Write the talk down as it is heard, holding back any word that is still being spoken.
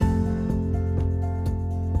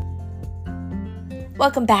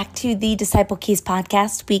Welcome back to the Disciple Keys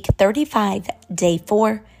Podcast, week 35, day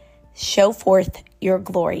 4, show forth your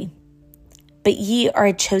glory. But ye are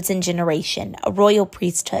a chosen generation, a royal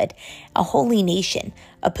priesthood, a holy nation,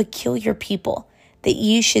 a peculiar people, that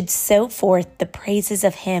ye should show forth the praises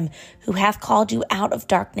of him who hath called you out of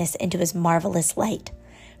darkness into his marvelous light.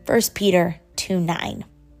 1 Peter 2:9.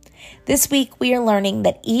 This week, we are learning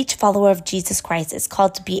that each follower of Jesus Christ is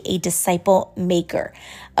called to be a disciple maker,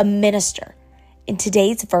 a minister. In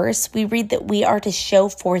today's verse, we read that we are to show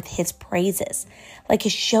forth his praises. Like a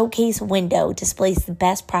showcase window displays the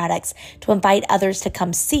best products to invite others to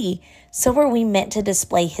come see, so are we meant to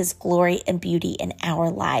display his glory and beauty in our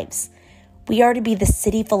lives. We are to be the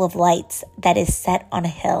city full of lights that is set on a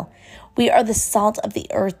hill. We are the salt of the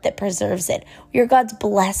earth that preserves it. We are God's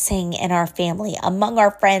blessing in our family, among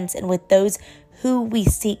our friends, and with those who we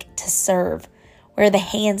seek to serve. We are the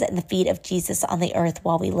hands and the feet of Jesus on the earth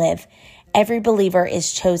while we live. Every believer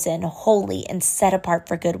is chosen, holy, and set apart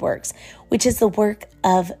for good works, which is the work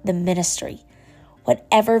of the ministry.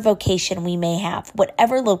 Whatever vocation we may have,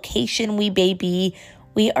 whatever location we may be,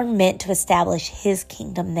 we are meant to establish his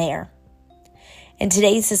kingdom there. And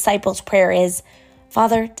today's disciples' prayer is,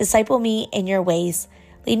 Father, disciple me in your ways.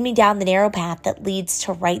 Lead me down the narrow path that leads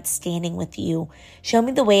to right standing with you. Show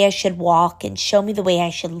me the way I should walk and show me the way I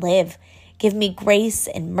should live. Give me grace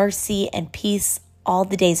and mercy and peace all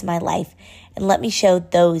the days of my life, and let me show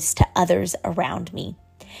those to others around me.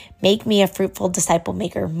 Make me a fruitful disciple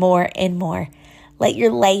maker more and more. Let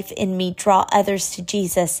your life in me draw others to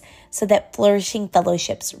Jesus so that flourishing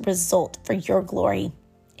fellowships result for your glory.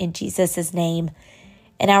 In Jesus' name.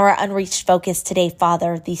 In our unreached focus today,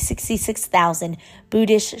 Father, the 66,000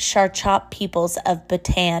 Buddhist Sharchop peoples of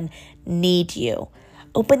Bhutan need you.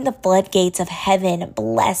 Open the floodgates of heaven,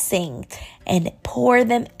 blessing, and pour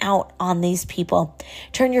them out on these people.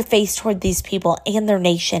 Turn your face toward these people and their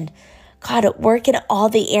nation. God, work in all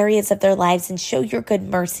the areas of their lives and show your good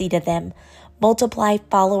mercy to them. Multiply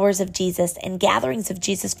followers of Jesus and gatherings of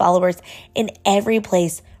Jesus followers in every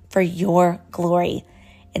place for your glory.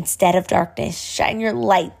 Instead of darkness, shine your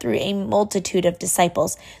light through a multitude of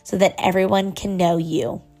disciples so that everyone can know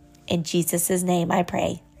you. In Jesus' name I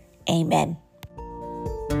pray. Amen.